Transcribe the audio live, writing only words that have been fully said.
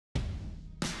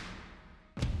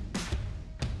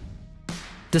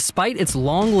Despite its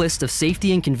long list of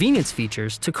safety and convenience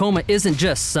features, Tacoma isn't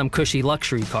just some cushy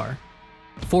luxury car.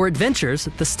 For adventures,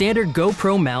 the standard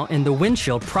GoPro mount in the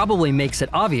windshield probably makes it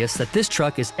obvious that this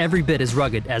truck is every bit as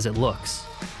rugged as it looks.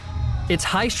 Its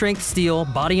high-strength steel,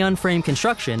 body-on-frame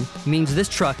construction means this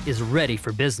truck is ready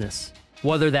for business,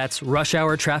 whether that's rush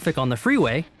hour traffic on the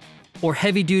freeway or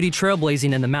heavy-duty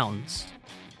trailblazing in the mountains.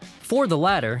 For the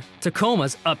latter,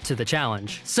 Tacoma's up to the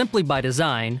challenge, simply by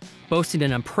design, boasting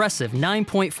an impressive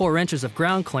 9.4 inches of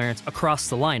ground clearance across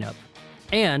the lineup,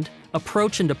 and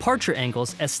approach and departure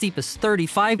angles as steep as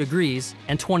 35 degrees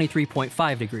and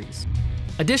 23.5 degrees.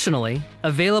 Additionally,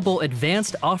 available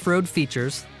advanced off-road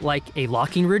features like a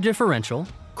locking rear differential,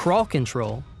 crawl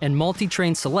control, and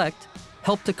multi-train select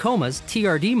help Tacoma's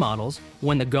TRD models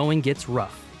when the going gets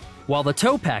rough. While the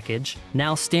tow package,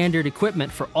 now standard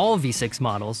equipment for all V6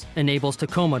 models, enables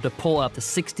Tacoma to pull up to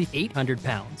 6,800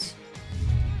 pounds.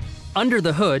 Under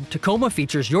the hood, Tacoma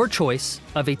features your choice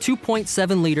of a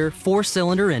 2.7-liter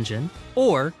 4-cylinder engine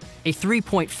or a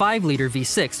 3.5-liter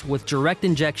V6 with direct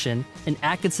injection and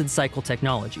Atkinson cycle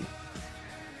technology.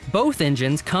 Both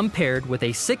engines come paired with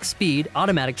a 6-speed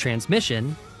automatic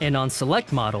transmission, and on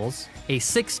select models, a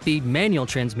 6-speed manual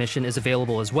transmission is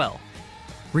available as well.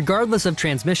 Regardless of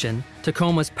transmission,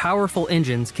 Tacoma's powerful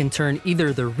engines can turn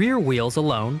either the rear wheels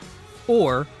alone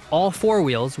or all 4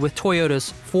 wheels with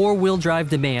Toyota's 4-wheel drive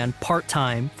demand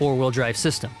part-time 4-wheel drive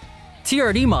system.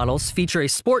 TRD models feature a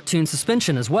sport-tuned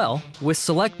suspension as well, with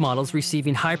select models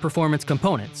receiving high-performance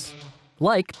components,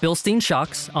 like Bilstein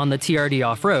shocks on the TRD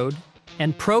Off-Road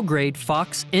and pro-grade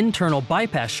Fox internal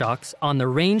bypass shocks on the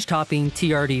range-topping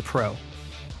TRD Pro.